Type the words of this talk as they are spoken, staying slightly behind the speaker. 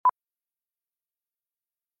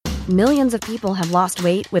Millions of people have lost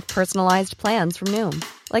weight with personalized plans from Noom.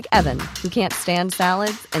 Like Evan, who can't stand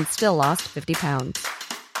salads and still lost 50 pounds.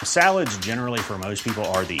 Salads generally for most people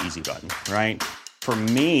are the easy button, right? For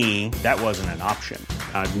me, that wasn't an option.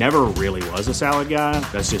 I never really was a salad guy.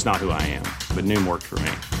 That's just not who I am. But Noom worked for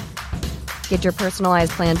me. Get your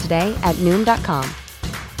personalized plan today at Noom.com.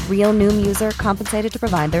 Real Noom user compensated to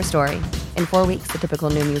provide their story. In 4 weeks, the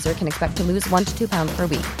typical Noom user can expect to lose 1 to 2 pounds per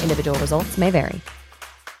week. Individual results may vary.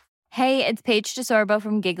 Hey, it's Paige DeSorbo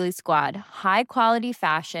from Giggly Squad. High quality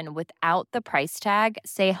fashion without the price tag.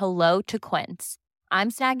 Say hello to Quince. I'm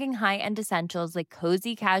snagging high-end essentials like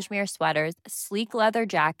cozy cashmere sweaters, sleek leather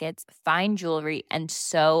jackets, fine jewelry, and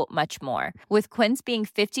so much more. With Quince being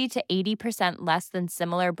 50 to 80% less than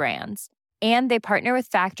similar brands. And they partner with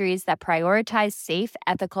factories that prioritize safe,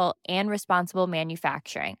 ethical, and responsible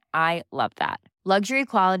manufacturing. I love that. Luxury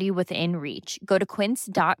quality within reach. Go to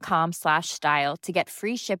quince.com/style to get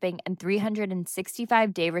free shipping and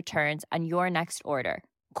 365-day returns on your next order.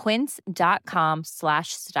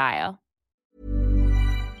 Quince.com/style.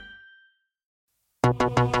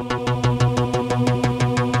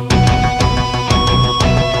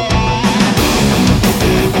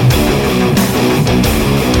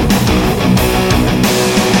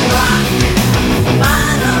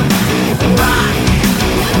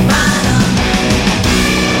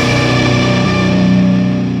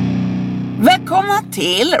 Välkomna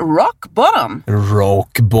till Rock Bottom.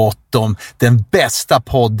 Rock Bottom, den bästa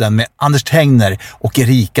podden med Anders Tengner och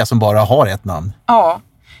Erika som bara har ett namn. Ja,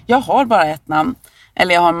 jag har bara ett namn.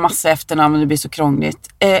 Eller jag har en massa efternamn och det blir så krångligt.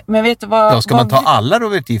 Men vet du vad... Ja, ska man ta alla du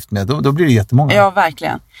varit gift med, då blir det jättemånga. Ja,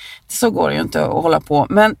 verkligen. Så går det ju inte att hålla på.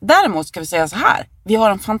 Men däremot ska vi säga så här. Vi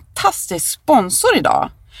har en fantastisk sponsor idag.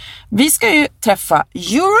 Vi ska ju träffa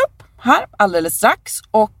Europe här alldeles strax.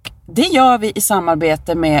 Och det gör vi i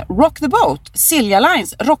samarbete med Rock the Boat, Silja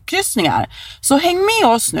Lines rockkryssningar. Så häng med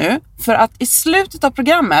oss nu, för att i slutet av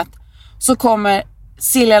programmet så kommer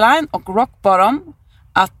Silja Line och Rock Bottom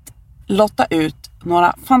att lotta ut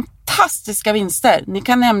några fantastiska vinster. Ni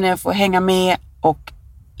kan nämligen få hänga med och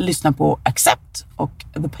lyssna på Accept och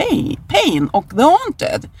The Pain och The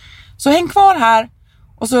Haunted. Så häng kvar här.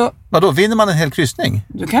 Och så... Vadå, vinner man en hel kryssning?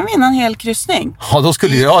 Du kan vinna en hel kryssning. Ja, då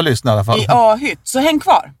skulle jag lyssna i alla fall. I A-hytt, så häng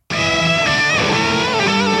kvar.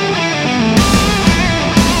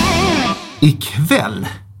 Ikväll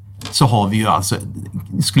så har vi ju alltså,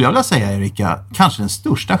 skulle jag vilja säga Erika, kanske den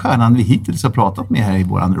största stjärnan vi hittills har pratat med här i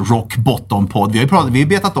våran Rock Bottom-podd. Vi har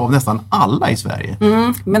betat av nästan alla i Sverige.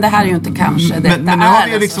 Men det här är ju inte kanske. Men nu har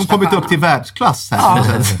vi liksom kommit stjärnan upp till världsklass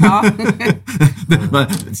här. Ja.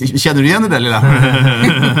 Känner du igen det där lilla?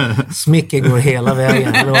 Smicke går hela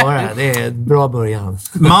vägen. Det är en bra början.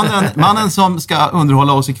 Mannen som ska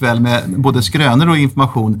underhålla oss ikväll med både skrönor och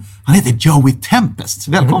information, han heter Joey Tempest.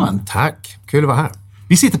 Välkommen. Tack, kul att vara här.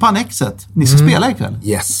 Vi sitter på Annexet. Ni ska spela ikväll.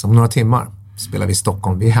 Yes, om några timmar spelar vi i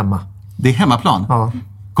Stockholm. Vi är hemma. Det är hemmaplan? Ja.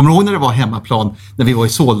 Kommer du ihåg när det var hemmaplan när vi var i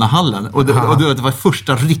Solnahallen? Och det var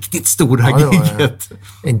första riktigt stora giget.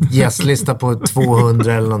 En gästlista på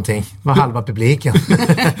 200 eller någonting. Det var halva publiken.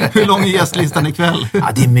 Hur lång är gästlistan ikväll? Ja,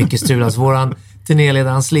 det är mycket strul. Alltså, våran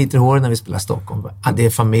turnéledare, han sliter hår när vi spelar Stockholm. Ja, det är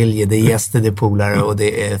familjer, det är gäster, det är polare och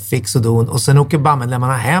det är fix och don. Och sen åker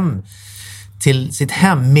bandmedlemmarna hem till sitt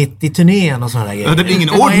hem mitt i turnén och sådana där grejer. Ja, det blir ingen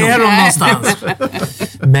ordning. Är de någonstans?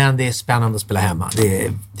 Men det är spännande att spela hemma. Det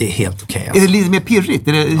är helt okej. Alltså. Är det lite mer pirrigt?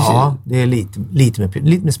 Ja, det är lite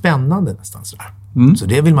mer spännande nästan sådär. Så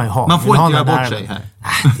det vill man ju ha. Man får inte göra bort sig här.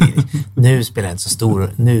 Nu spelar det inte så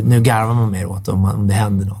stor. Nu garvar man mer åt om det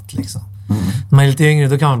händer något. Liksom. När man är lite yngre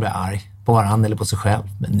då kan man bli arg på varandra eller på sig själv.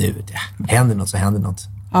 Men nu, händer något så händer något.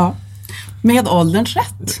 Ja. Med ålderns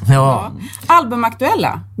rätt. Ja.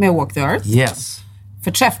 Albumaktuella med Walk the Earth. Yes.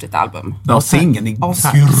 Förträffligt album. Ja, singeln är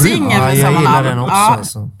singeln jag gillar den också. Ja,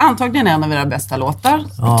 alltså. Antagligen en av era bästa låtar.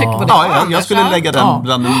 Jag skulle lägga den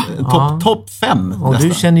bland topp 5. Och nästan.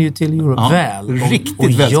 Du känner ju till Europe väl. Riktigt och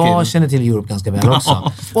välskriven. jag känner till Europe ganska väl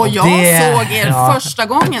också. Och jag såg er första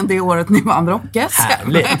gången det året ni vann Rockesca.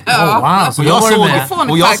 Härligt. Wow. Så jag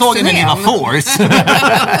såg när ni var Force.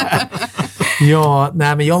 Ja,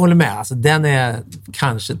 nej men jag håller med. Alltså, den är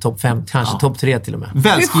kanske topp 5, kanske topp 3 till och med.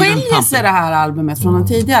 Hur skiljer sig det här albumet från den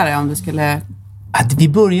tidigare om du skulle... Vi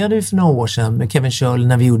började ju för några år sedan med Kevin Shirley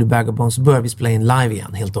när vi gjorde Bag of Bones, så började vi spela in live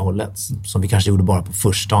igen helt och hållet. Som vi kanske gjorde bara på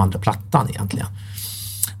första och andra plattan egentligen.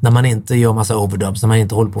 När man inte gör massa overdubs, när man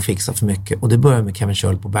inte håller på att fixa för mycket. Och det började med Kevin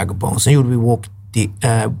Shirley på Bag of Bones. Sen gjorde vi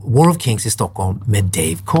War of Kings i Stockholm med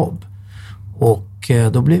Dave Cobb. Och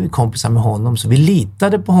då blev vi kompisar med honom, så vi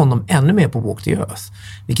litade på honom ännu mer på Walk the Earth.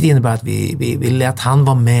 Vilket innebär att vi lät han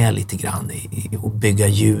vara med lite grann i och bygga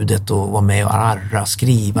ljudet och vara med och arra,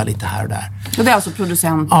 skriva lite här och där. Och det är alltså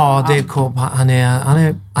producent? Ja, det är Cobb. Han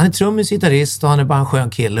är trummis, gitarrist och han är bara en skön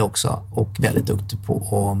kille också. Och väldigt duktig på.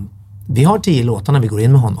 Och vi har 10 låtar när vi går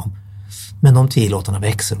in med honom. Men de 10 låtarna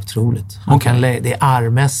växer otroligt. Det är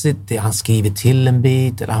armmässigt, han skriver till en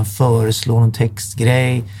bit eller han föreslår någon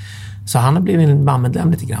textgrej. Så han har blivit en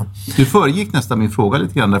bandmedlem lite grann. Du föregick nästan min fråga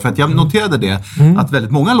lite grann där, för att jag noterade det att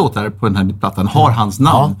väldigt många låtar på den här plattan har hans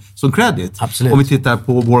namn som credit. Absolut. Om vi tittar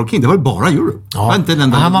på War of King, det var bara Europe. Ja. Inte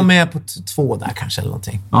den Han var med på 2 där kanske eller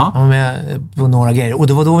någonting. Ja. Han var med på några grejer. Och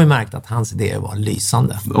det var då vi märkte att hans idéer var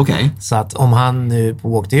lysande. Okej. Så att om han nu på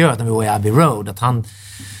Walk the Earth, när vi var i Abbey Road,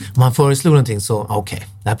 om han föreslog någonting så okej,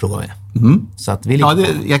 det här provar vi. Så att vi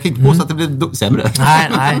jag kan inte påstå att det blev sämre.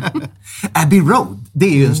 Nej. Abbey Road, det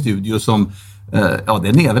är ju en studio som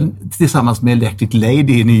den är väl tillsammans med Electric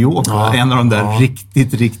Lady i New York. En av de där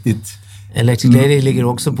riktigt Electric Lady ligger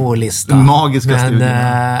också på listan. Magiska studion.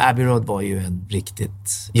 Men Abbey Road var ju en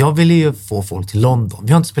riktigt... Jag ville ju få folk till London.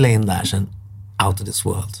 Vi har inte spelat in där sedan Out of this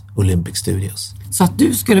World, Olympic Studios. Så att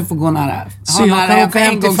du skulle få gå nära. Så jag kan åka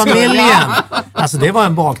hem till familjen. Alltså det var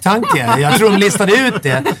en baktanke. Jag tror de listade ut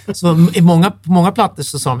det. Så på många plattor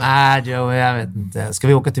så sa de, Joe, jag vet inte. Ska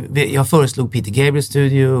vi åka till... Jag föreslog Peter Gabriel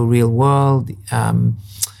Studio, Real World.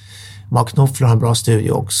 Mark Knopfler har en bra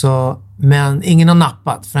studio också. Men ingen har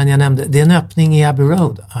nappat förrän jag nämnde, det är en öppning i Abbey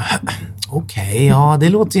Road. Okej, ja det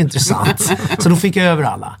låter intressant. Så då fick jag över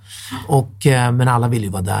alla. Men alla vill ju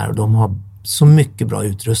vara där och de har så mycket bra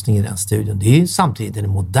utrustning i den studion. Det är ju samtidigt en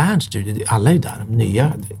modern studio. Alla är ju där, de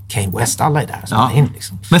nya, Kanye West, alla är där. Så in,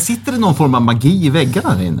 liksom. Men sitter det någon form av magi i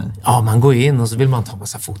väggarna där inne? Ja, man går in och så vill man ta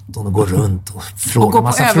massa foton och gå runt och fråga och gå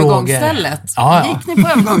massa på frågor. övergångsstället. Ja. Gick ni på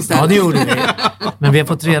övergångsstället? Ja, det gjorde vi. Men vi har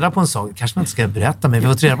fått reda på en sak, kanske man inte ska berätta, men vi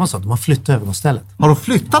har fått reda på en sak. De har flyttat övergångsstället. Har de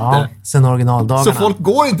flyttat det? Sen originaldagarna. Så folk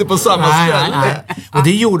går inte på samma ställe? Nej. Och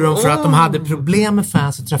det gjorde de för att de hade problem med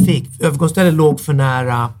fans och trafik. Övergångsstället låg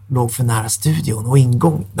för nära studion och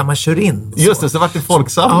ingång när man kör in. Just det, så vart det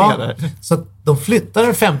folksamlingar där. Så att de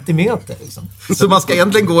flyttade 50 meter liksom. Så man ska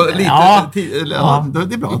egentligen gå lite... Ja. Det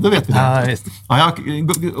är bra, då vet vi det. Ja, visst. Ja, jag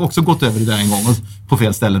har också gått över det där en gång på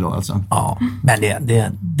fel ställe då alltså. Ja, men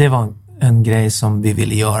det var en grej som vi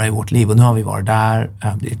ville göra i vårt liv och nu har vi varit där.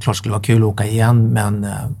 Det är klart skulle vara kul att åka igen, men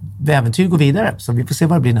äventyr går vidare så vi får se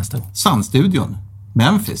vad det blir nästa gång. Sun-studion,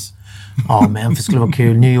 Memphis. Ja, Memphis skulle vara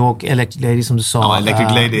kul. New York, Electric Lady som du sa. Ja, Electric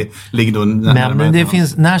Lady ligger då... Men det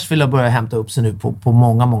finns... Nashville har börjat hämta upp sig nu på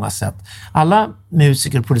många sätt. Alla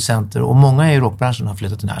musiker och producenter och många i rockbranschen har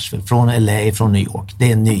flyttat till Nashville. Från LA, från New York.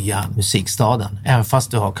 Det är nya musikstaden. Även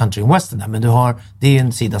fast du har country and western där. Men det är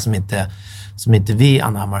en sida som inte vi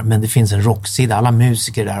anammar. Men det finns en rocksida. Alla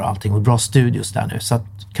musiker där och allting. Och bra studios där nu. Så att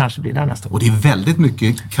kanske blir det nästa gång. Och det är väldigt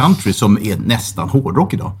mycket country som är nästan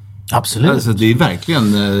hårdrock idag. Absolut. Alltså, det är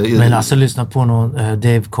verkligen... Men alltså lyssna på någon...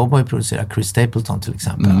 Dave Cobb har ju producerat Chris Stapleton till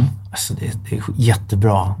exempel. Alltså det är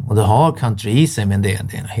jättebra. Och det har country i sig, men det är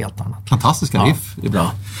något helt annat. Fantastiska riff. Det är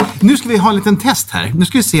bra. Nu ska vi ha en liten test här. Nu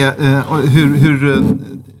ska vi se hur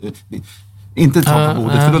inte ta på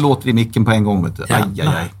bordet, för då låter vi micken på en gång. Vet du. Aj.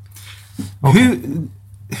 Okay.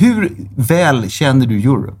 Hur väl känner du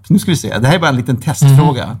Europe? Nu ska vi se. Det här är bara en liten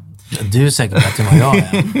testfråga. Du är säkert bättre än vad jag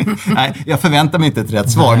är. Nej, jag förväntar mig inte ett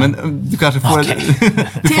rätt svar, men du kanske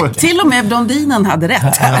får Till och med blondinen hade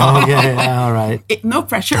rätt. All right. No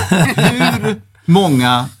pressure. Hur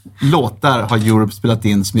många låtar har Europe spelat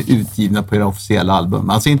in som är utgivna på era officiella album?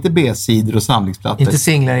 Alltså inte B-sidor och samlingsplattor. Inte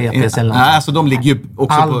singlar i EPs eller något. Nej, alltså de ligger ju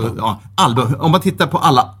också album. på album. Om man tittar på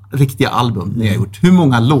alla riktiga album ni har gjort, hur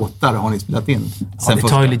många låtar har ni spelat in? Ja, det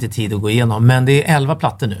tar ju lite tid att gå igenom, men det är 11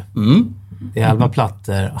 plattor nu. Det är 11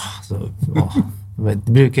 plattor.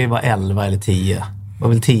 Det brukar ju vara 11 eller 10. Det var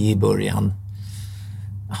väl 10 i början.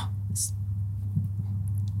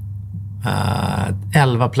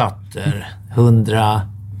 11 plattor. 110.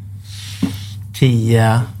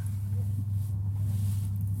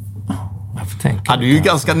 Jag får tänka. Ja, du är ju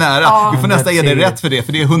ganska nära. Vi får nästan ge dig rätt för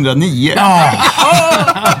det är 109. Ja.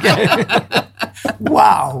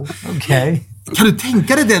 Wow, okej. Kan du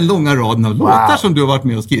tänka dig den långa raden av låtar som du har varit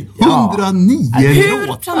med och skrivit? 109 Hur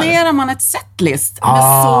låtar! planerar man ett setlist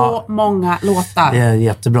med så många låtar? Det är en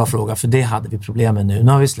jättebra fråga, för det hade vi problem med nu.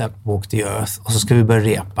 Nu har vi släppt Walk the Earth och så ska vi börja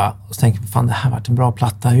repa. Och så tänker vi, fan det här har varit en bra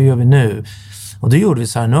platta, hur gör vi nu? Och då gjorde vi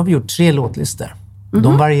så här, nu har vi gjort 3 låtlistor.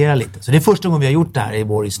 De varierar lite. Så det är första gången vi har gjort det här i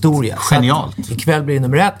vår historia. Genialt. Ikväll blir det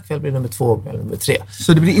nummer 1, ikväll blir det nummer 2, ikväll nummer 3.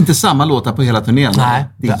 Så det blir inte samma låtar på hela turnén? Nej,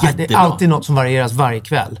 det är alltid något som varieras varje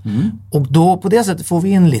kväll. Och då på det sättet får vi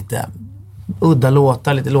in lite udda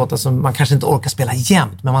låtar, lite låtar som man kanske inte orkar spela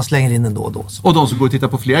jämt, men man slänger in den då och då. Och de som går och tittar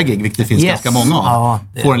på flera gig, vilket det finns ganska många av,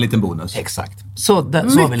 får en liten bonus. Exakt. Så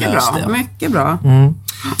har vi löst det. Mycket bra.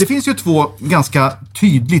 Det finns ju två ganska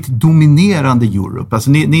tydligt dominerande Europe.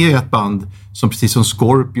 Alltså ni är ju ett band som precis som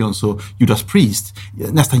Scorpions och Judas Priest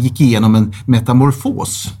nästan gick igenom en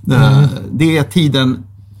metamorfos. Det är tiden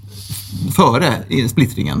före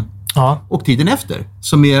splittringen och tiden efter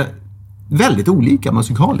som är väldigt olika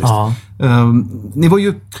musikaliskt. Ni var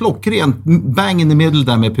ju klockrent bang in the middle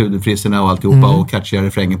där med pudelfrissorna och alltihopa och catchiga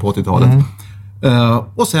refrängen på 80-talet.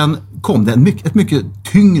 Och sen kom det ett mycket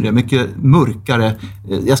tyngre, mycket mörkare,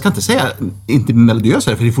 jag ska inte säga inte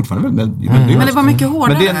melodiösare, för det är fortfarande melodiöst. Men det var mycket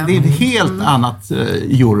hårdare. Men det är ett helt annat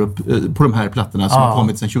Europe på de här plattorna som har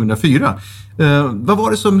kommit sedan 2004. Vad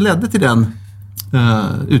var det som ledde till den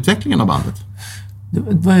utvecklingen av bandet?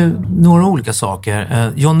 Det var ju några olika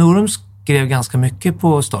saker. John Norum skrev ganska mycket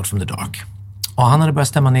på Start from the Dark. Och han hade börjat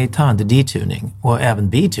stämma ner gitarren till D-tuning och även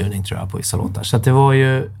B-tuning tror jag på vissa låtar. Så att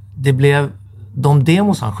det blev de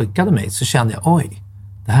demos han skickade mig, så kände jag, oj,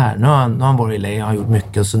 det här, nu har han varit i LA, han har gjort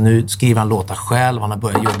mycket, och så nu skriver han låtar själv, han har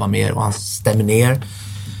börjat jobba mer och han stämmer ner.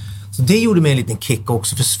 Så det gjorde mig en liten kick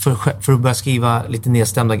också för att börja skriva lite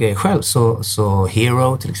nedstämda grejer själv. Så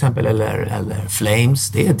Hero till exempel eller Flames,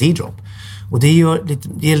 det är D-drop. Och det ger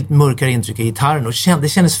lite mörkare intryck i gitarren och det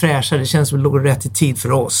kändes fräschare, det kändes som det låg rätt i tid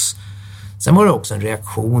för oss. Sen var det också en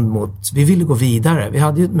reaktion mot, vi ville gå vidare. Vi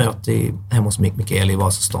hade ju ett möte hemma hos Mick Michaeli i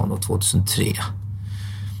Vasastan 2003.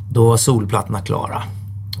 Då var solplattorna klara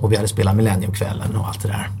och vi hade spelat Millenniumkvällen och allt det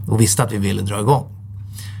där och visste att vi ville dra igång.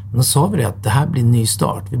 Men då sa vi det att det här blir en ny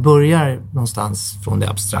start. Vi börjar någonstans från det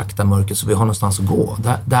abstrakta mörkret så vi har någonstans att gå.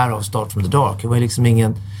 Därav Start from the Dark. Det var liksom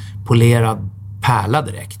ingen polerad pärla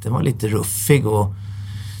direkt. Den var lite ruffig och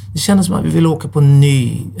det kändes som att vi ville åka på en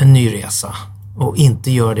ny resa och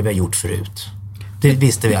inte göra det vi har gjort förut. Det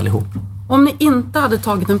visste vi allihop. Om ni inte hade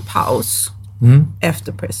tagit en paus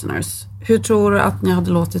efter Prisoners, hur tror du att ni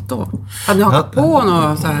hade låtit då? Hade ni hakat på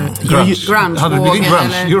något så här grunge? Hade det blivit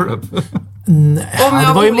grunge Europe?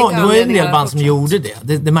 Det var ju en del band som gjorde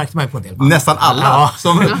det. Det märkte man ju på en del band. Nästan alla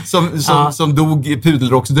som dog i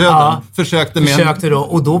pudelrocksdöden försökte då.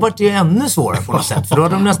 Och då var det ju ännu svårare på något sätt. För då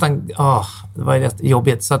hade de nästan... det var rätt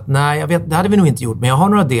jobbigt. Så att, nej, jag vet, det hade vi nog inte gjort. Men jag har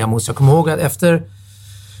några demos. Jag kommer ihåg att efter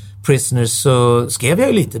Prisoners så skrev jag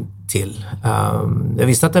ju lite till. Jag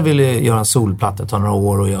visste att jag ville göra en solplatta, ta några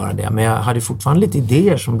år och göra det. Men jag hade fortfarande lite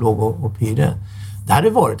idéer som låg och pyrde. Det hade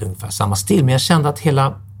varit ungefär samma stil. Men jag kände att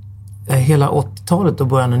hela 80-talet och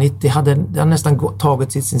början av 90 hade nästan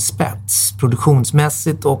tagit sin spets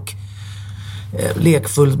produktionsmässigt och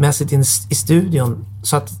lekfullmässigt i studion.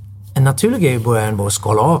 Så att en naturlig grej i början var att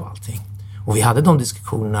skala av allting. Och vi hade de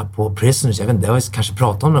diskussionerna på Prisoners. Jag vet inte, det har vi kanske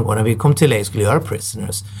pratat om någon gång när vi kom till LA och skulle göra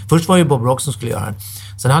Prisoners. Först var det Bob Rock som skulle göra den.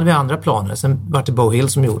 Sen hade vi andra planer. Sen var det Bo Hill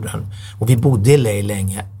som gjorde den. Och vi bodde i LA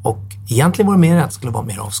länge. Och egentligen var det mer att det skulle vara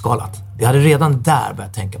mer avskalat. Vi hade redan där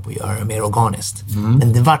börjat tänka på att göra det mer organiskt.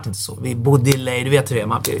 Men det var inte så. Vi bodde i LA, du vet det,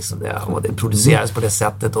 man blir liksom det. Och det producerades på det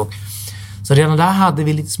sättet. Och så redan där hade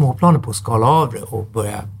vi lite småplaner på att skala av det och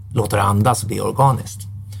börja låta det andas och bli organiskt.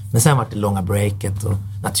 Men sen var det långa breaket och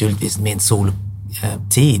naturligtvis min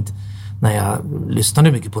soltid när jag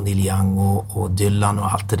lyssnade mycket på Neil Young och Dylan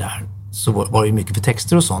och allt det där, så var det ju mycket för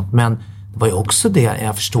texter och sånt. Men det var ju också det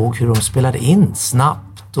jag förstod hur de spelade in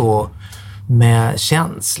snabbt och med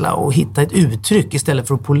känsla och hitta ett uttryck istället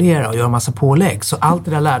för att polera och göra massa pålägg. Så allt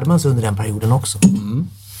det där lärde man sig under den perioden också.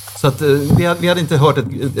 Så att vi hade inte hört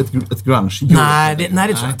ett grunge Europe. Nej,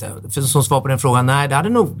 det tror jag inte. För som svar på den frågan, nej, det hade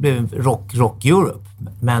nog blivit rock Europe.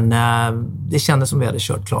 Men det kändes som vi hade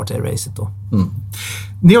kört klart det racet då.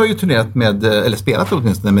 Ni har ju turnerat med, eller spelat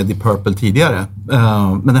åtminstone med Deep Purple tidigare.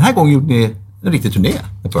 Men den här gången gjorde ni en riktig turné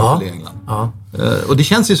med Purple i England. Och det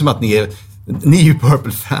känns ju som att ni är ju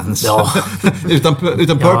Purple-fans. Ja. utan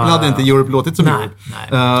Purple hade inte Europe låtit som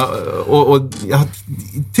Europe. Och jag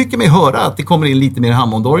tycker mig höra att det kommer in lite mer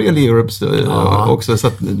Hammond-orgel i Europe också. Så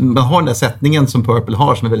att man har den där sättningen som Purple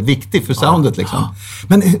har som är väldigt viktig för soundet. Liksom.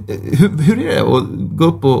 Men hur är det att gå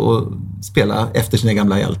upp och spela efter sina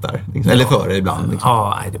gamla hjältar? Liksom? Eller före ibland? Liksom.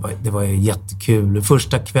 Ja, det var ju jättekul.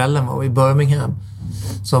 Första kvällen var vi i Birmingham.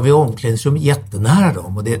 Så har vi omklädningsrum jättenära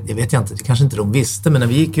dem. Och det vet jag inte, det kanske inte de visste. Men när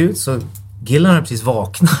vi gick ut så Gillan hade precis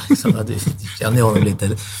vaknat. Liksom. Du kände honom lite.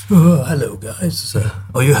 Hello guys.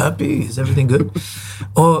 Are you happy? Is everything good?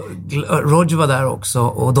 Och Roger var där också.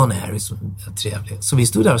 Och Don Harris var trevlig. Så vi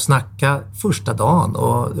stod där och snackade första dagen.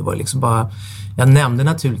 Och det var liksom bara... Jag nämnde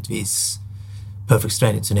naturligtvis Perfect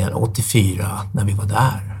Stranger-turnén 84 när vi var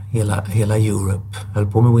där. hela Europe höll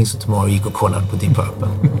på med Wings of Tomorrow och gick och kollade på Deep Purple.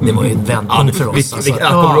 Det var ju en vändpunkt för oss.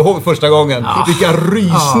 Jag kommer ihåg första gången. Vilka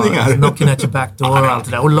rysningar. Knocking at your back door och allt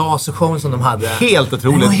det där. Och lasershowen som de hade. Helt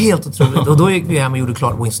otroligt. Det var helt otroligt. Och då gick vi hem och gjorde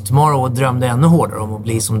klart Wings of Tomorrow och drömde ännu hårdare om att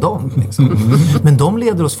bli som dem. Liksom. Men de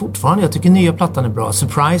leder oss fortfarande. Jag tycker nya plattan är bra.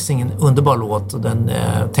 Surprising, en underbar låt. Och den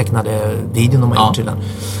tecknade videon de har gjort till den.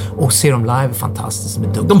 Och ser dem live är fantastiskt.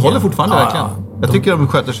 De håller fortfarande verkligen. Jag tycker de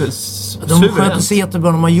sköter sig De sköter sig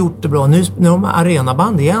jättebra, de har gjort det bra. Nu är de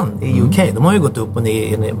arenaband igen i UK. De har ju gått upp och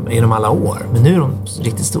ner genom alla år. Men nu är de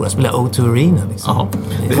riktigt stora. Spelar O2 Arena liksom.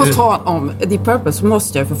 På tal om Deep Purple så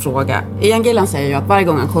måste jag få fråga. Ian Gillan säger ju att varje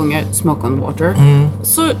gång han sjunger Smoke on Water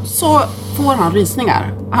så får han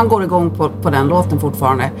rysningar. Han går igång på den låten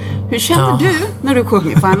fortfarande. Hur känner du när du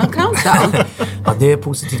sjunger Final Countdown? Ja, det är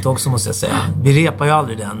positivt också måste jag säga. Vi repar ju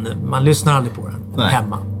aldrig den. Man lyssnar aldrig på den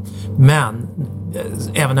hemma. Men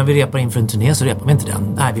även när vi repar inför en turné så repar vi inte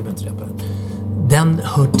den. Nej, vi behöver inte repa den.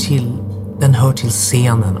 Den hör till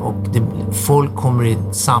scenen och folk kommer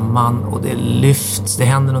samman och det lyfts, det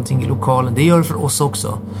händer någonting i lokalen. Det gör det för oss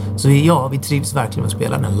också. Så vi trivs verkligen med att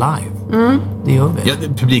spela den live. Det gör vi. Ja,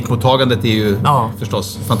 publikmottagandet är ju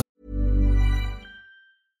förstås fantastiskt.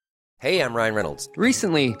 Hey, I'm Ryan Reynolds.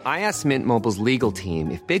 Recently, I asked Mint Mobile's legal team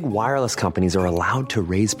if big wireless companies are allowed to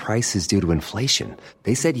raise prices due to inflation.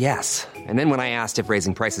 They said yes. And then when I asked if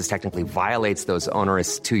raising prices technically violates those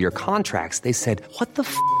onerous 2-year contracts, they said, "What the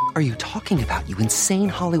f*** are you talking about, you insane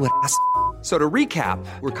Hollywood ass?" So to recap,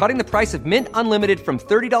 we're cutting the price of Mint Unlimited from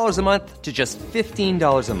 $30 a month to just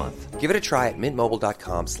 $15 a month. Give it a try at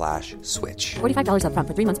mintmobile.com/switch. $45 up front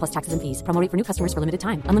for 3 months plus taxes and fees. Promo rate for new customers for limited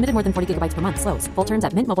time. Unlimited more than 40 gigabytes per month. Slows full terms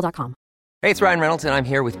at mintmobile.com. Hey, it's Ryan Reynolds, and I'm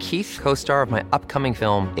here with Keith, co-star of my upcoming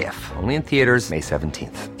film, If, only in theaters May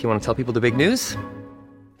 17th. Do you want to tell people the big news?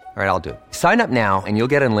 All right, I'll do it. Sign up now and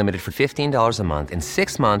you'll get unlimited for $15 a month and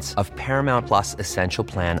 6 months of Paramount Plus Essential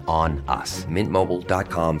Plan on us.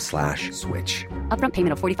 mintmobile.com/switch. Upfront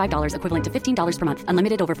payment of $45 equivalent to $15 per month.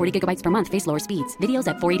 Unlimited over 40 gigabytes per month. Face lower speeds. Videos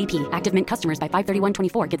at 480p. Active Mint customers by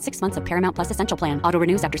 531.24 get 6 months of Paramount Plus Essential Plan. Auto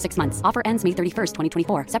renews after 6 months. Offer ends May 31st,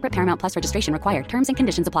 2024. Separate Paramount Plus registration required. Terms and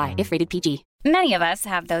conditions apply if rated PG. Many of us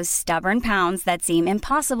have those stubborn pounds that seem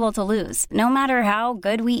impossible to lose, no matter how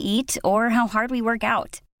good we eat or how hard we work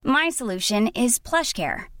out. My solution is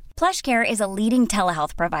PlushCare. PlushCare is a leading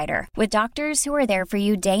telehealth provider with doctors who are there for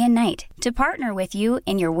you day and night to partner with you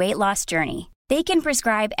in your weight loss journey. They can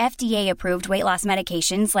prescribe FDA-approved weight loss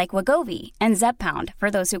medications like Wegovy and Zepbound for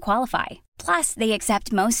those who qualify. Plus, they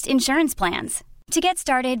accept most insurance plans. To get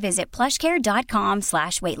started, visit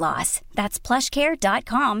plushcare.com/weightloss. That's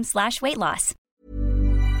plushcare.com/weightloss.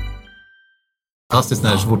 Fantastiskt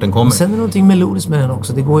när så fort den kommer. Sen är det någonting melodiskt med den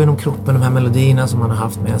också. Det går genom kroppen, de här melodierna som man har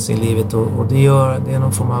haft med sig i livet. Och det är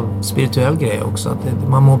någon form av spirituell grej också. Att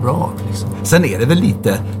man mår bra. Liksom. Sen är det väl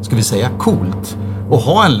lite, ska vi säga, coolt att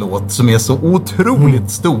ha en låt som är så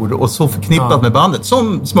otroligt stor och så förknippat med bandet.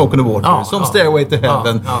 Som Smoke on the Water, som Stairway to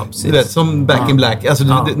Heaven, som Back in Black.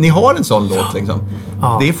 Alltså, ni har en sån låt liksom.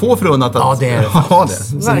 Det är få förunnat att ha det.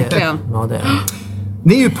 Verkligen. Ja, det är.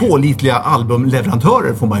 Ni är ju pålitliga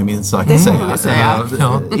albumleverantörer får man ju minst sagt säga.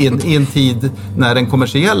 I en tid när den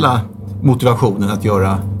kommersiella motivationen att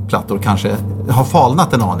göra plattor kanske har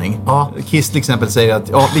falnat en aning. Kiss till exempel säger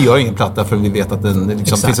att vi gör ingen platta för vi vet att det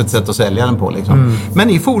liksom finns ett sätt att sälja den på. Liksom. Men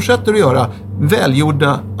ni fortsätter att göra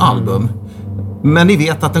välgjorda album. Men ni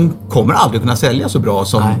vet att den kommer aldrig kunna sälja så bra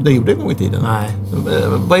som den gjorde en gång i tiden.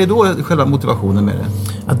 Vad är då själva motivationen med det?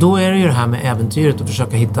 Ja, då är det ju det här med äventyret att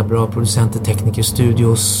försöka hitta bra producenter, tekniker,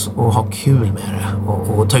 studios och ha kul med det.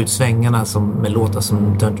 Och ta ut svängarna med låtar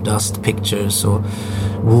som Turn to Dust, Pictures och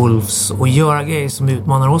Wolves och göra grejer som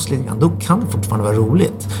utmanar oss lite grann. Då kan det fortfarande vara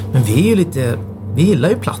roligt. Men vi gillar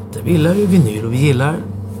ju plattor, vi gillar ju vinyl och vi gillar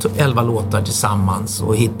 11 låtar tillsammans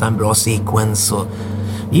och hitta en bra sequence och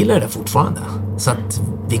vi gillar det fortfarande. Så att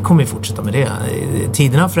vi kommer ju fortsätta med det.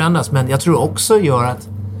 Tiderna förändras, men jag tror också gör att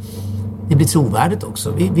det blir trovärdigt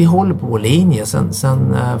också. Vi håller på vår linje.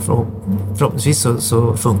 Sen förhoppningsvis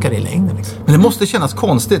så funkar det i längden. Liksom. Men det måste kännas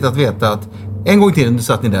konstigt att veta att en gång i tiden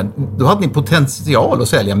satt ni där, då hade ni potential att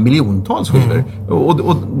sälja miljontals skivor.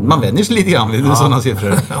 Och man vänjer sig lite grann vid sådana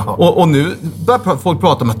siffror. Och nu börjar folk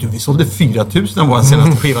prata om att vi sålde 4000 av våra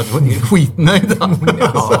senaste skiva. Ni är skitnöjda.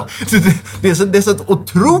 Så det är så ett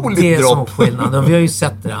otroligt dropp. Det är som skillnad. Vi har ju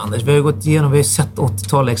sett det, Anders. Vi har ju gått igenom, vi har ju sett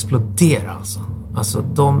 80-talet explodera alltså. Alltså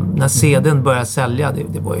när CDn började sälja,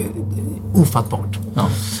 det var ju ofattbart. Ja.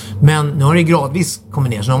 Men nu har det gradvis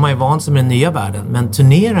kommit ner, så de har ju vant sig med den nya världen. Men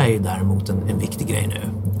turnera är ju däremot en viktig grej nu.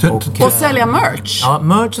 Och sälja merch. Ja,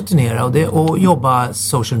 merch och turnera och jobba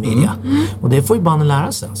social media. Och det får ju banden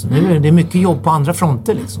lära sig. Alltså, nu är det mycket jobb på andra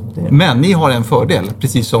fronter. Liksom. Men ni har en fördel,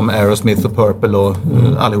 precis som Aerosmith och Purple och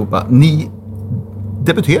allihopa. Ni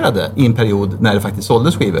debuterade i en period när det faktiskt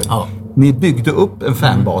såldes skivor. Ja. Ni byggde upp en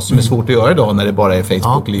fanbas som är svårt att göra idag när det bara är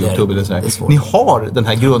Facebook eller YouTube eller sådär. Ni har den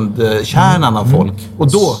här grundkärnan av folk.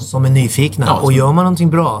 Och då, som är nyfikna. Och gör man någonting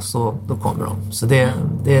bra så då kommer de. Så det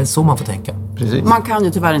är så man får tänka. Precis. Man kan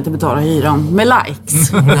ju tyvärr inte betala hyran med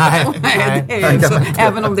likes. Nej.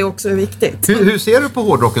 Även om det också är viktigt. Hur ser du på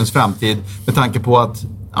hårdrockens framtid med tanke på att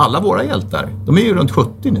alla våra hjältar, de är ju runt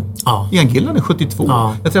 70 nu. Ja. Ian Gillan är 72.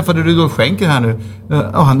 Ja. Jag träffade Rudolf Schenker här nu.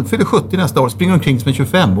 Han fyller 70 nästa år, springer omkring som en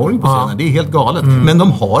 25-åring på scenen. Det är helt galet. Men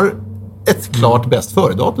de har ett klart bäst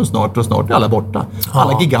före-datum snart, och snart är alla borta.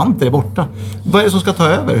 Alla giganter är borta. Vad är det som ska ta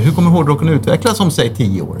över? Hur kommer hårdrocken utvecklas om, säg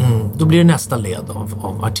 10 år? Då blir det nästa led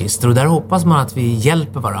av artister. Och där hoppas man att vi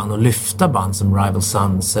hjälper varandra och lyfta band som Rival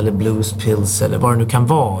Sons eller Blues Pills eller vad det nu kan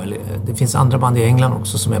vara. Det finns andra band i England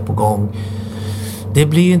också som är på gång. Det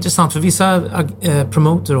blir ju intressant för vissa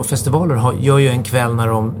promoter och festivaler gör ju en kväll när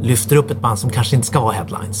de lyfter upp ett band som kanske inte ska ha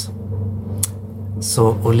headlines.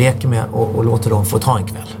 Och leker med och låter dem få ta en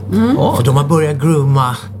kväll. För de har börjat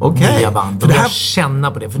grooma nya band. De börjar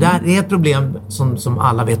känna på det. För det här är ett problem som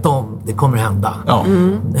alla vet om. Det kommer att hända.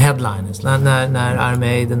 Headliners. När Iron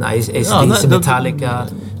Maiden, AC/DC, Metallica.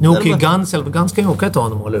 Nu åker ju Guns kan ju åka ett tag och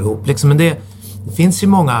de håller ihop. Liksom. Men det finns ju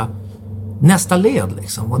många nästa led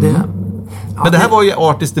liksom. Och det... Men det här var ju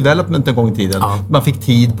artist development en gång i tiden. Ja. Man fick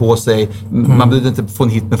tid på sig. Man behövde inte få en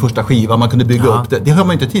hit med första skivan. Man kunde bygga upp det. Det har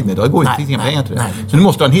man inte tid med idag. Det går inte att pengar till det. Så nu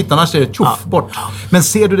måste du ha en hit, annars är det tjoff bort. Ja. Men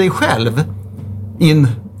ser du dig själv in...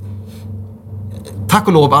 Tack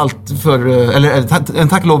och lov allt för... Eller en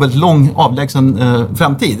tack och lov väldigt lång avlägsen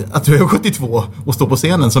framtid. Att du är 72 och står på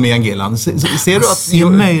scenen som Ian Gillan. Ser du att... ser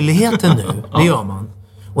möjligheten nu. Det gör man.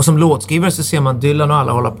 Och som låtskrivare så ser man Dylan och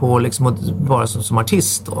alla hålla på liksom, bara som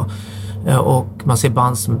artist då. Och man ser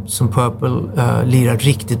band som Purple lirar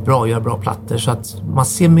riktigt bra och gör bra plattor, så att man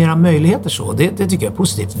ser mera möjligheter så. Det tycker jag är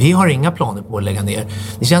positivt. Vi har inga planer på att lägga ner.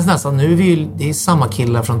 Det känns nästan nu, det är samma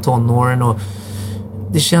killar från tonåren och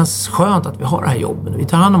det känns skönt att vi har det här jobbet. Vi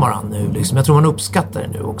tar hand om varandra nu. Liksom. Jag tror man uppskattar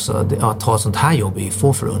det nu också. Att ha sånt här jobb är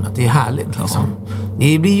få förunnat. Det är härligt. Liksom.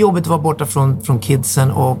 Det blir jobbigt att vara borta från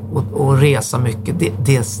kidsen och resa mycket.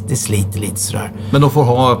 Det sliter lite sådär. Men de får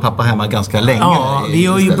ha pappa hemma ganska länge. Ja, vi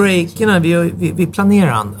gör ju breakerna. Vi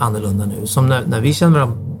planerar annorlunda nu. Som när vi känner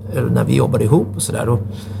varandra, när vi jobbade ihop och sådär. Då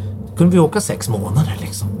kunde vi åka 6 månader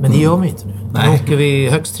liksom. Men det gör vi inte nu. Nu åker vi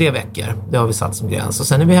högst 3 veckor. Det har vi satt som gräns. Och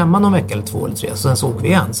sen är vi hemma någon vecka eller 2 eller 3. Sen så åker vi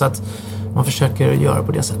igen. Så att man försöker göra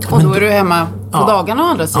på det sättet. Och då är du hemma på dagarna å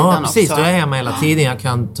andra sidan också? Ja, precis. Då är jag hemma hela tiden. Jag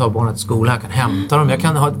kan ta barnen till skolan. Jag kan hämta dem. Jag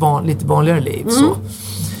kan ha ett lite vanligare liv. Så.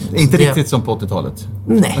 Inte riktigt som på 80-talet.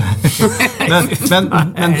 Nej.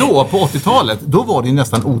 men då, på 80-talet, då var det ju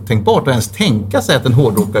nästan otänkbart att ens tänka sig att en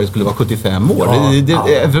hårdrockare skulle vara 75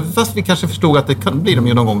 år. Fast vi kanske förstod att det kan bli de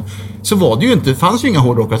ju någon gång. Så var det ju inte, fanns ju inga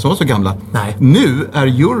hårdrockare som var så gamla. Nej. Nu är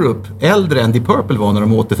Europe äldre än The Purple var när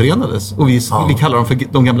de återförenades. Och vi kallar dem för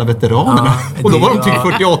de gamla veteranerna. Och då var de typ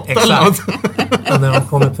 48 eller något. Och när de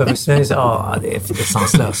kommer på överströning så det är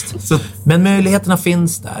sanslöst. Men möjligheterna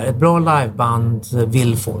finns där. Ett bra liveband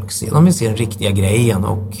vill folk se. De vill se den riktiga grejen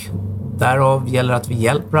och därav gäller att vi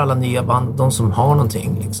hjälper alla nya band, de som har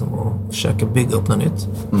någonting liksom, och försöker bygga upp något nytt.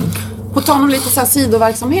 På tal om lite så här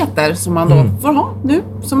sidoverksamheter som man då får ha nu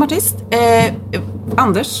som artist.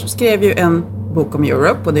 Anders skrev ju en bok om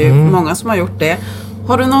Europe och det är många som har gjort det.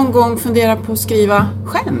 Har du någon gång funderat på att skriva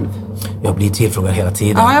själv? Jag blir tillfrågad hela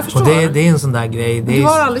tiden. Ja, jag förstår. Och det är en sån där grej. Du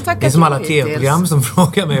har aldrig tackat. Det är som alla tv-program som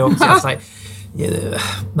frågar mig också. Jag säger,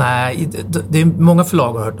 nej, det är många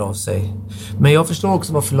förlag har hört av sig. Men jag förstår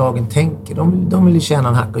också vad förlagen tänker. De vill ju tjäna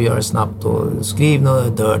en hack och göra det snabbt. Och skriv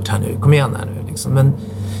något dirt här nu. Kom igen här nu. Liksom. Men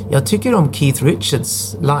jag tycker om Keith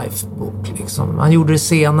Richards Life-bok. Liksom. Han gjorde det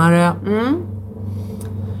senare.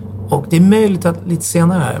 Och det är möjligt att lite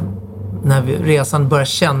senare när resan börjar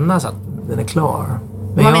kännas att den är klar.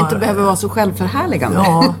 Men man inte behöver vara så självförhärligande.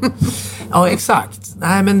 Ja, exakt.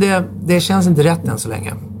 Nej, men det känns inte rätt än så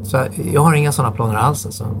länge. Så jag har inga sådana planer alls.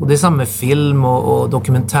 Alltså. Och det är samma med film och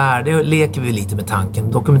dokumentär. Det leker vi lite med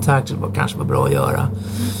tanken. Dokumentär kanske var bra att göra.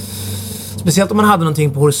 Speciellt om man hade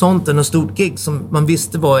någonting på horisonten, en stort gig som man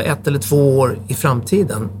visste var 1 eller 2 år i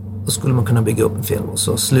framtiden. Då skulle man kunna bygga upp en film och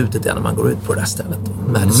så slutet är när man går ut på det här stället.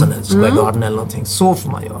 Madison eller Square Garden eller någonting. Så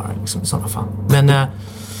får man göra liksom, i sådana fall. Men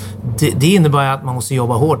det innebär att man måste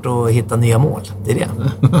jobba hårt och hitta nya mål. Det är det.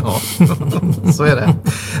 Ja, så är det.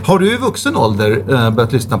 Har du i vuxen ålder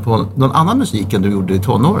börjat lyssna på någon annan musik än du gjorde i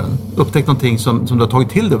tonåren? Upptäckt någonting som du har tagit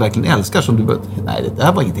till dig och verkligen älskar som du börjat, nej, det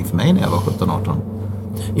där var ingenting för mig när jag var 17-18?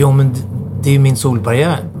 Jo, men det är ju min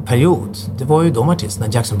solperiod. Det var ju de artisterna,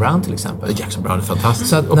 Jackson Browne till exempel. Jackson Browne är fantastisk.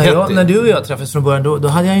 Så att när du och jag träffades från början, då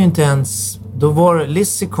hade jag ju inte ens... Då var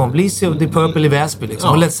Lizzie och The Purple i Väsby liksom,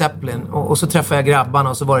 och Led Zeppelin. Och så träffade jag grabbarna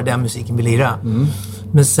och så var det den musiken vi lirade.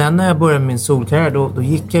 Men sen när jag började min solkarriär, då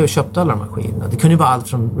gick jag och köpte alla de här skivorna. Det kunde ju vara allt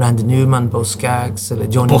från Randy Newman, Bo Skaggs eller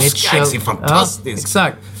Johnny Mitchell. Bo Skaggs är fantastisk! Ja,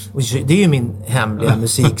 exakt. Och det är ju min hemliga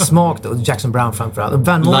musiksmak då. Jackson Browne framförallt. Och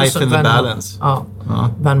Van Morrison, Life in the Balance. Ja.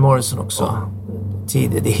 Van Morrison också.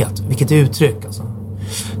 Tidigt, det är helt... Vilket uttryck alltså.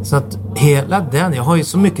 Så att hela den... Jag har ju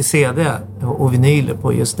så mycket CD och vinyler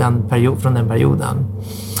på just den från den perioden.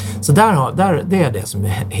 Så det är det som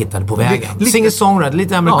jag hittade på vägen. Singer-songwriter,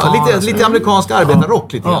 lite amerikansk. Ja, lite amerikansk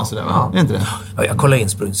arbetarrock lite grann sådär, va? Är inte det? Ja, jag kollar in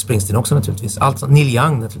Springsteen också naturligtvis. Alltså, Neil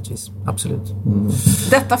Young naturligtvis, absolut.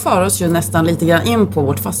 Detta för oss ju nästan lite grann in på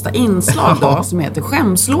vårt fasta inslag då, som heter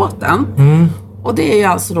Skämslåten. Och det är ju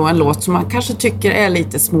alltså då en låt som man kanske tycker är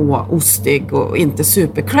lite småostig och inte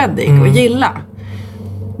supercreddig att gilla.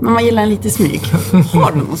 Men man gillar en lite smyg.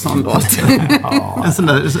 Har du någon sån låt? En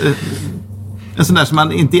sån där som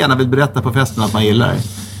man inte gärna vill berätta på festen att man gillar.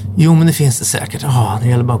 Jo, men det finns det säkert. Det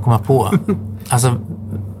gäller bara att komma på. Alltså,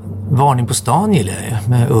 Varning på stan gillar jag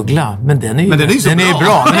med Uggla. Men den är ju bra.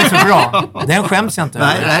 Den är så bra. Den skäms jag inte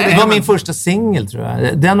över. Det var min första singel, tror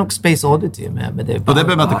jag. Den och Space Oddity med det. Och det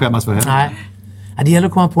behöver man inte skämmas för. Nej. Det gäller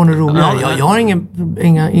att komma på något roligare. Jag har inget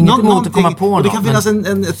emot att komma på något. Och det kan finnas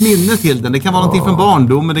ett minne till den. Det kan vara någonting från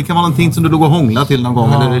barndomen. Det kan vara någonting som du låg och hånglade till någon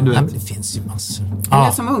gång. Eller, du vet. Men det finns ju massor.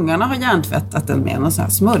 Eller som ungarna har hjärntvättat den med någon sån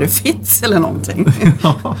här smörfits eller någonting.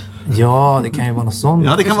 Ja, det kan ju vara något sånt.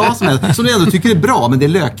 Ja, det kan vara vad som helst. Som du ändå tycker är bra, men det är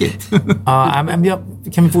lökigt.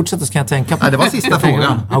 Kan vi fortsätta så kan jag tänka på. Det var sista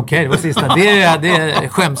frågan. Okej, det var sista. Det är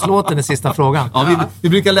skämslåten är sista frågan. Ja, vi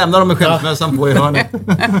brukar lämna dem med skämsmössan på i hörnet.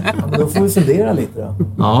 Men då får vi fundera lite då.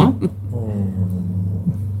 Ja.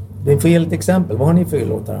 Vi får ge lite exempel. Vad har ni för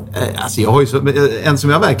låtar? Alltså jag har ju en som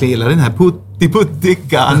jag verkligen gillar, den här Putti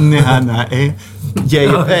Ganna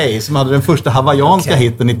J.F.A. som hade den första hawaiianska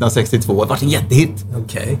hitten 1962. Det var en jättehit.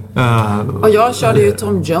 Okej. Och jag körde ju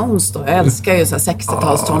Tom Jones då. Jag älskar ju så här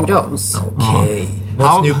 60-tals Tom Jones. Okej.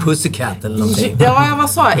 What's New Pussycat eller någonting? Ja, jag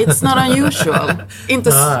sa It's Not Unusual.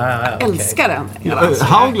 Inte älskar den.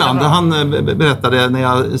 Haugland, han berättade när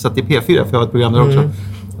jag satt i P4, för jag har ett program där också.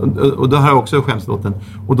 Och då har jag också skämslåten.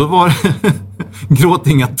 Och då var Gråt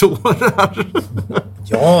inga tårar.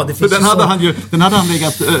 Ja, det finns den hade han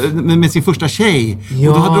legat med sin första tjej. Ja,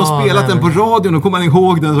 och då hade de spelat den på radion och kom man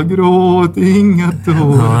ihåg den så Gråt inga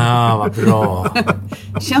tårar. Ja, vad bra.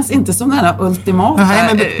 Känns inte som den här ultimata.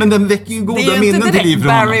 Nej, men den väcker ju goda minnen till liv.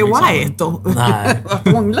 Det är ju inte direkt Barry White och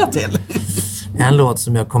hångla till. En låt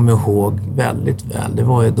som jag kommer ihåg väldigt väl, det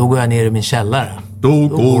var ju Då går jag ner i min källare. Då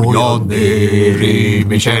går jag ner i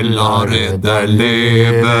min källare, där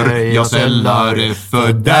lever jag sällare,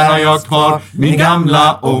 för där har jag kvar min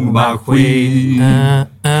gamla ångmaskin.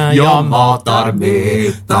 Jag matar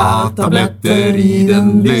metatabletter i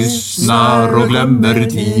den, lyssnar och glömmer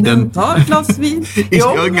tiden. Tar ett glas vin i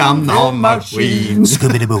skuggan av maskin.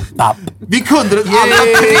 Skubbidi-boop-bap. Vi kunde det alla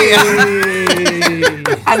tre!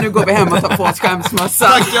 Nu går vi hem och tar på oss skämsmössa.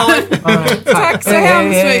 Tack så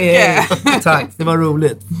hemskt mycket. Tack, det var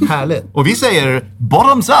roligt. Härligt. Och vi säger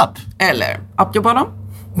bottoms up. Eller up your bottom.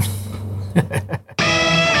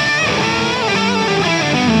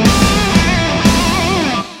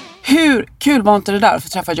 Hur kul var inte det där för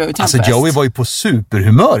att träffa Joey Tempest? Alltså Joey var ju på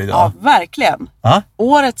superhumör idag. Ja, verkligen. Ha?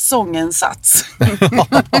 Årets sånginsats.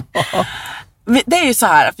 Det är ju så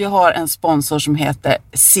här att vi har en sponsor som heter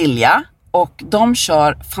Silja. Och de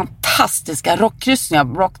kör fantastiska rockkryssningar,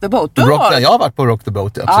 Rock the Boat. Jag har varit på Rock the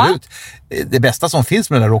Boat, absolut. Ja. Det bästa som finns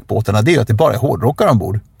med den här rockbåtarna, det är ju att det bara är hårdrockare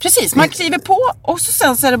ombord. Precis, man kliver på och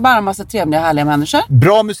sen så är det bara en massa trevliga, härliga människor.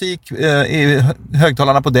 Bra musik i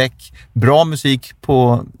högtalarna på däck, bra musik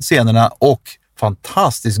på scenerna och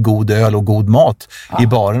fantastiskt god öl och god mat i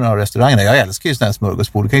barerna och restaurangerna. Jag älskar ju sådana här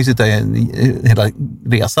smörgåsbord. Du kan ju sitta hela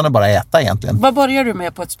resan och bara äta egentligen. Vad börjar du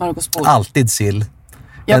med på ett smörgåsbord? Alltid sill.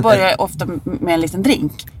 Jag börjar ofta med en liten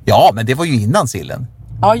drink. Ja, men det var ju innan sillen.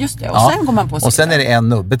 Ja, just det. Och sen går man på sillen. Och sen är det en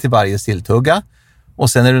nubbe till varje silltugga. Och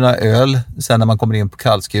sen är det några öl. Sen när man kommer in på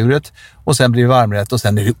kallskuret. Och sen blir det varmrätt. Och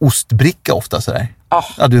sen är det ostbricka ofta sådär. Ja.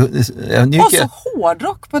 Och så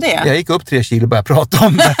hårdrock på det. Jag gick upp 3 kilo och började prata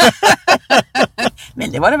om det.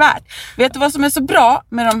 Men det var det värt. Vet du vad som är så bra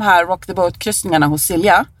med de här Rock the Boat-kryssningarna hos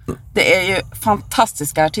Silja? Det är ju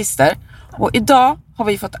fantastiska artister. Och idag har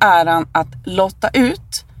vi fått äran att lotta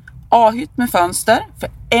ut A-hytt med fönster för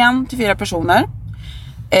 1-4 personer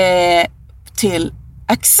till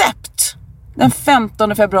Accept den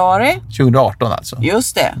 15 februari 2018 alltså.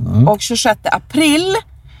 Just det. Och 26 april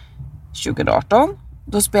 2018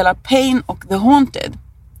 då spelar Pain och The Haunted.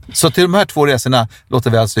 Så till de här 2 resorna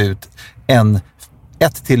låter vi alltså ut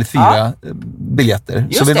 1-4 biljetter.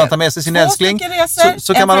 Just så vill det. man ta med sig sin 2 älskling resor,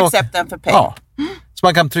 så kan man för åka. Accept, en för Pain. Ja. Så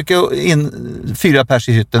man kan trycka in 4 pers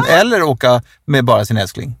i hytten eller åka med bara sin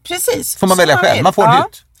älskling. Precis. Får man välja själv. Man får en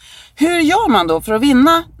hytt. Hur gör man då för att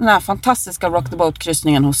vinna den här fantastiska Rock the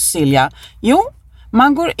Boat-kryssningen hos Silja? Jo,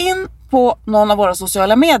 man går in på någon av våra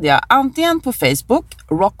sociala medier. Antingen på Facebook,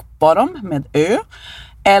 Rockbottom med Ö.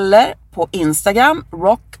 Eller på Instagram,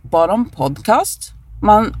 Rockbottom Podcast.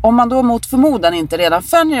 Om man då mot förmodan inte redan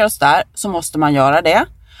följer oss där så måste man göra det.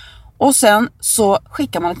 Och sen så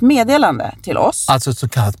skickar man ett meddelande till oss. Alltså ett så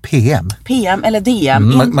kallat PM. PM eller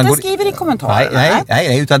DM. Inte skriver i kommentarer.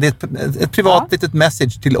 Nej, utan det är ett privat litet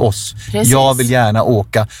message till oss. Precis. Jag vill gärna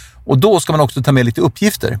åka. Och då ska man också ta med lite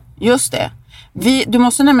uppgifter. Just det. Du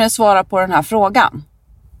måste nämligen svara på den här frågan.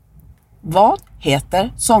 Vad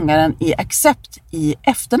heter sångaren i Accept i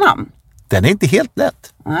efternamn? Den är inte helt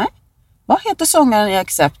lätt. Nej. Vad heter sångaren i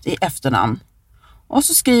Accept i efternamn? Och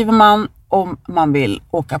så skriver man om man vill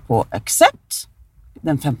åka på Accept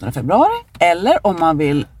den 15 februari. Eller om man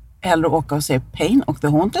vill hellre åka och se Pain och The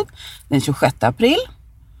Haunted den 26 april.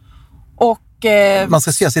 Och man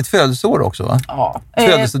ska se sitt födelseår också, va? Ja.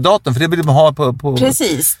 Födelsedatum, för det vill man ha på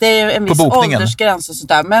precis, det är en viss bokningen. Åldersgräns och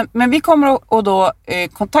sådär. Men vi kommer att då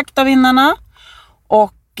kontakta vinnarna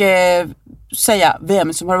och säga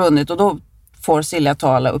vem som har vunnit. Och då får Silja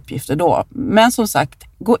ta alla uppgifter då. Men som sagt,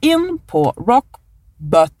 gå in på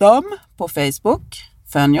Rockbottom på Facebook,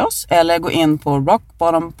 följ oss. Eller gå in på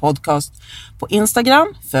Rockbottom Podcast på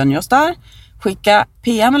Instagram, följ oss där. Skicka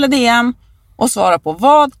PM eller DM och svara på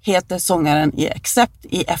vad heter sångaren i Accept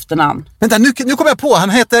i efternamn. Vänta, nu kommer jag på. Han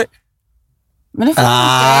heter... Men det får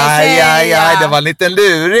man inte säga. Det var en liten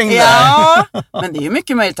luring där. Ja, men det är ju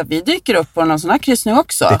mycket möjligt att vi dyker upp på någon sån här kryssning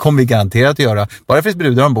också. Det kommer vi garanterat att göra. Bara det finns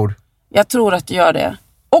brudar ombord. Jag tror att det gör det.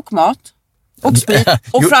 Och mat. Och sprit.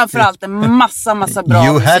 Och framförallt en massa bra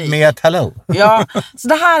You musik. had me at hello. Ja, så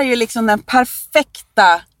det här är ju liksom den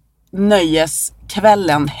perfekta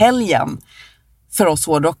nöjeskvällen, helgen för oss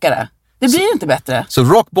hårdrockare. Det blir inte bättre. Så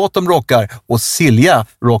Rockbottom rockar och Silja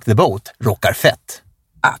Rock the Boat rockar fett.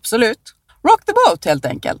 Absolut. Rock the boat helt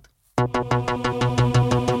enkelt.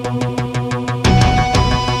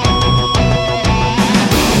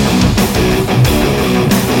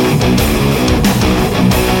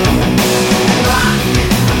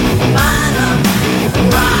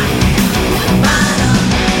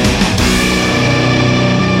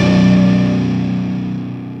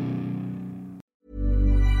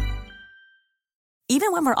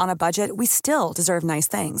 Even when we're on a budget, we still deserve nice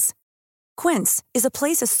things. Quince is a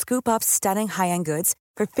place to scoop up stunning high-end goods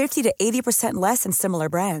for 50 to 80% less than similar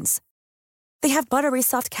brands. They have buttery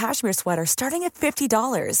soft cashmere sweaters starting at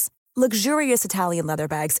 $50, luxurious Italian leather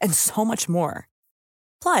bags, and so much more.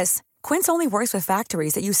 Plus, Quince only works with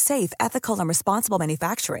factories that use safe, ethical, and responsible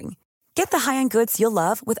manufacturing. Get the high-end goods you'll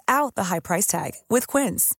love without the high price tag with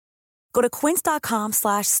Quince. Go to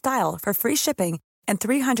quince.com/style for free shipping and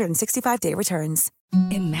 365-day returns.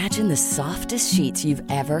 Imagine the softest sheets you've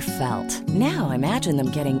ever felt. Now imagine them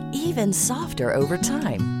getting even softer over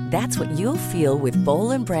time. That's what you'll feel with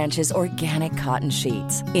Boll & Branch's organic cotton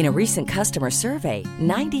sheets. In a recent customer survey,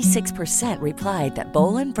 96% replied that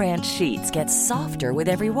Boll & Branch sheets get softer with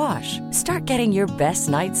every wash. Start getting your best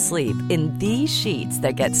night's sleep in these sheets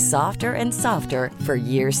that get softer and softer for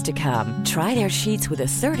years to come. Try their sheets with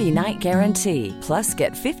a 30-night guarantee. Plus,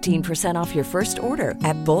 get 15% off your first order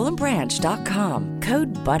at bollandbranch.com.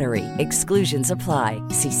 Code BUTTERY. Exclusions apply.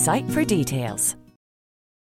 See site for details.